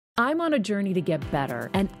I'm on a journey to get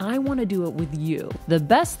better, and I want to do it with you. The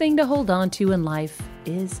best thing to hold on to in life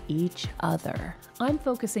is each other. I'm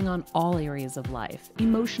focusing on all areas of life,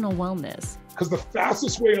 emotional wellness. Because the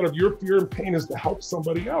fastest way out of your fear and pain is to help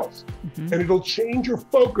somebody else. And it'll change your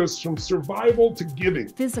focus from survival to giving.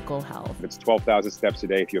 Physical health. It's 12,000 steps a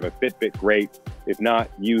day. If you have a Fitbit, great. If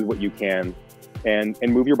not, use what you can and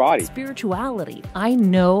move your body. Spirituality. I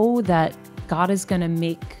know that God is going to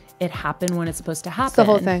make it happen when it's supposed to happen. It's the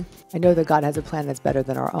whole thing. I know that God has a plan that's better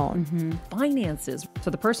than our own. Finances.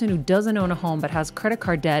 So the person who doesn't own a home but has credit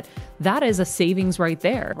card debt, that is a savings right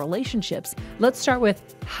there. Relationships. Let's start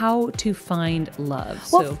with how to find love.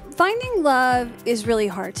 Well, finding love is really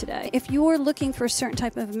hard today. If you're looking for a certain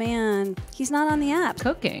type of man, he's not on the app.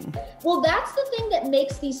 Cooking. Well, that's the thing that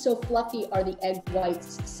makes these so fluffy are the egg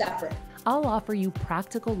whites separate. I'll offer you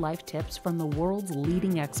practical life tips from the world's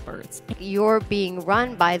leading experts. You're being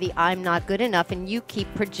run by the I'm not good enough, and you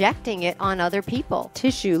keep projecting it on other people.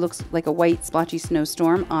 Tissue looks like a white splotchy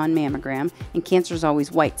snowstorm on mammogram, and cancer is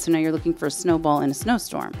always white. So now you're looking for a snowball in a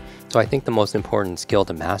snowstorm. So I think the most important skill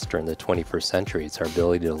to master in the 21st century is our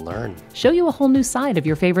ability to learn. Show you a whole new side of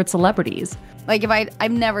your favorite celebrities. Like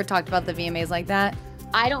I've never talked about the VMAs like that.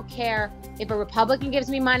 I don't care if a Republican gives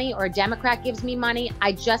me money or a Democrat gives me money.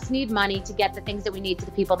 I just need money to get the things that we need to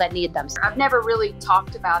the people that need them. I've never really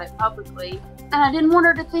talked about it publicly, and I didn't want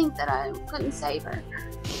her to think that I couldn't save her,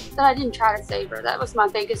 that I didn't try to save her. That was my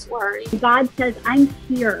biggest worry. God says, I'm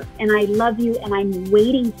here, and I love you, and I'm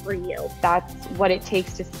waiting for you. That's what it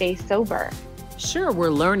takes to stay sober. Sure, we're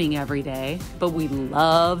learning every day, but we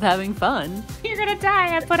love having fun. You're gonna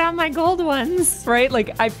die, I put on my gold ones, right?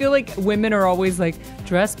 Like, I feel like women are always like,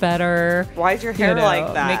 dress better. Why is your hair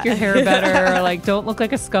like that? Make your hair better. Like, don't look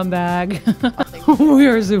like a scumbag. We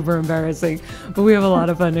are super embarrassing, but we have a lot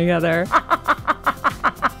of fun together.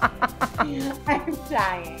 I'm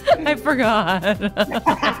dying. I forgot.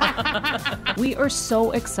 We are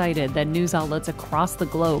so excited that news outlets across the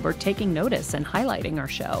globe are taking notice and highlighting our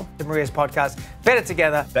show. The Maria's podcast, Better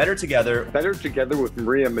Together. Better Together. Better Together with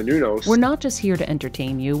Maria Menounos. We're not just here to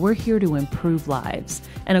entertain you, we're here to improve lives.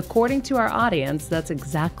 And according to our audience, that's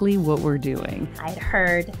exactly what we're doing. I'd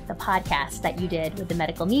heard the podcast that you did with the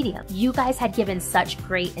medical medium. You guys had given such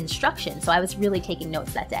great instruction, so I was really taking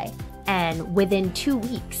notes that day. And within 2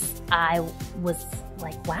 weeks, I was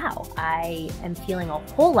like, wow, I am feeling a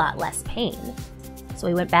whole lot less pain. So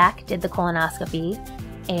we went back, did the colonoscopy,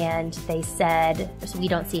 and they said, we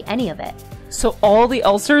don't see any of it. So all the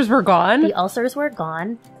ulcers were gone? The ulcers were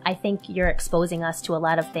gone. I think you're exposing us to a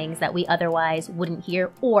lot of things that we otherwise wouldn't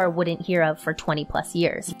hear or wouldn't hear of for 20 plus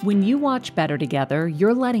years. When you watch Better Together,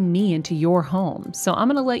 you're letting me into your home. So I'm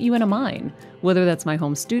gonna let you into mine, whether that's my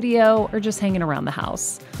home studio or just hanging around the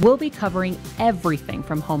house. We'll be covering everything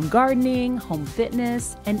from home gardening, home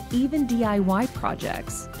fitness, and even DIY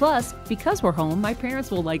projects. Plus, because we're home, my parents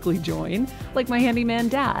will likely join, like my handyman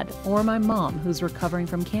dad or my mom who's recovering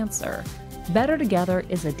from cancer. Better Together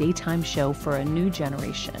is a daytime show for a new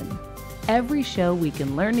generation. Every show we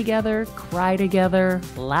can learn together, cry together,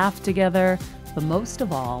 laugh together, but most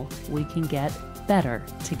of all, we can get better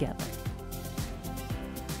together.